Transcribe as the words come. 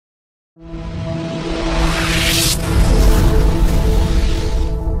Can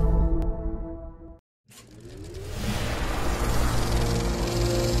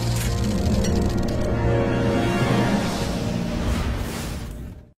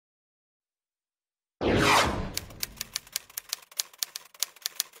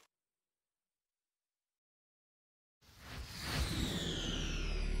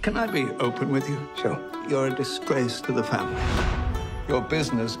I be open with you? Sure. You're a disgrace to the family. Your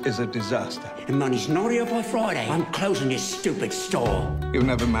business is a disaster. The money's not here by Friday. I'm closing this stupid store. You're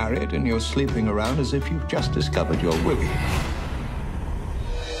never married and you're sleeping around as if you've just discovered your Willie.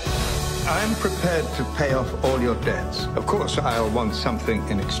 I'm prepared to pay off all your debts. Of course, I'll want something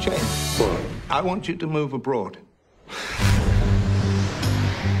in exchange. What? I want you to move abroad.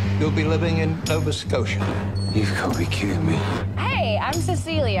 You'll be living in Nova Scotia. You've got to be kidding me. Hey, I'm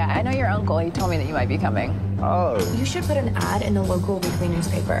Cecilia. I know your uncle. He told me that you might be coming. Oh. You should put an ad in the local weekly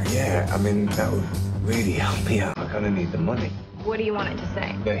newspaper. Yeah, I mean, that would really help me out. I kind of need the money. What do you want it to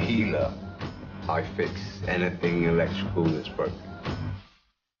say? The healer. I fix anything electrical that's broken.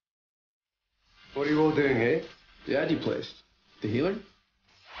 What are you all doing here? The ad you placed. The healer?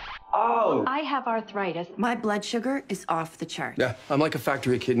 Oh! I have arthritis. My blood sugar is off the chart. Yeah, I'm like a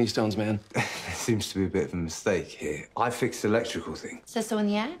factory of kidney stones, man. There seems to be a bit of a mistake here. I fix electrical things. Says so in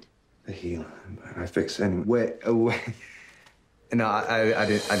the ad? The healer. I fix any... Wait, No, I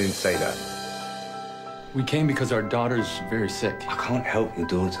didn't say that. We came because our daughter's very sick. I can't help your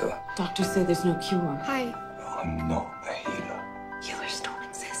daughter. Doctors say there's no cure. Hi. I'm not a healer. Healers don't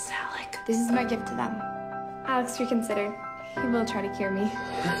exist, Alec. This is my gift to them. Alex, reconsider. He will try to cure me.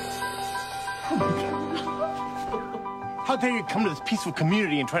 How dare you come to this peaceful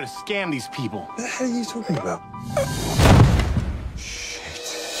community and try to scam these people? What the hell are you talking about? Shit.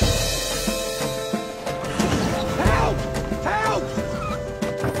 Help! Help!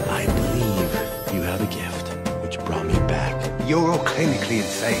 I believe you have a gift which brought me back. You're all clinically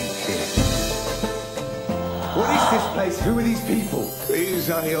insane here. What is this place? Who are these people? These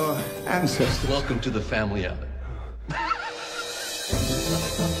are your ancestors. Welcome to the family of it.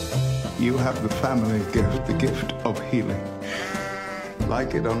 You have the family gift, the gift of healing.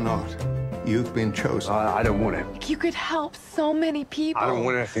 Like it or not, you've been chosen. I don't want it. You could help so many people. I don't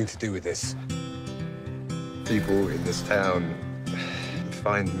want anything to do with this. People in this town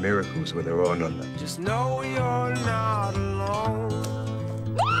find miracles where there are none. Just know you're not alone.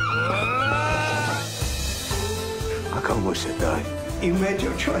 I can't watch it die. You made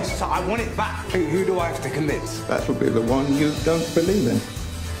your choice. So I want it back. Who do I have to convince? That'll be the one you don't believe in.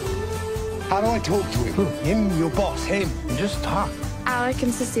 How do I talk to him? Him, your boss, him. Just talk. Alec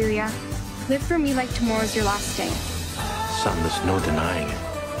and Cecilia, live for me like tomorrow's your last day. Son, there's no denying it.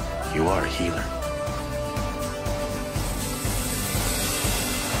 You are a healer.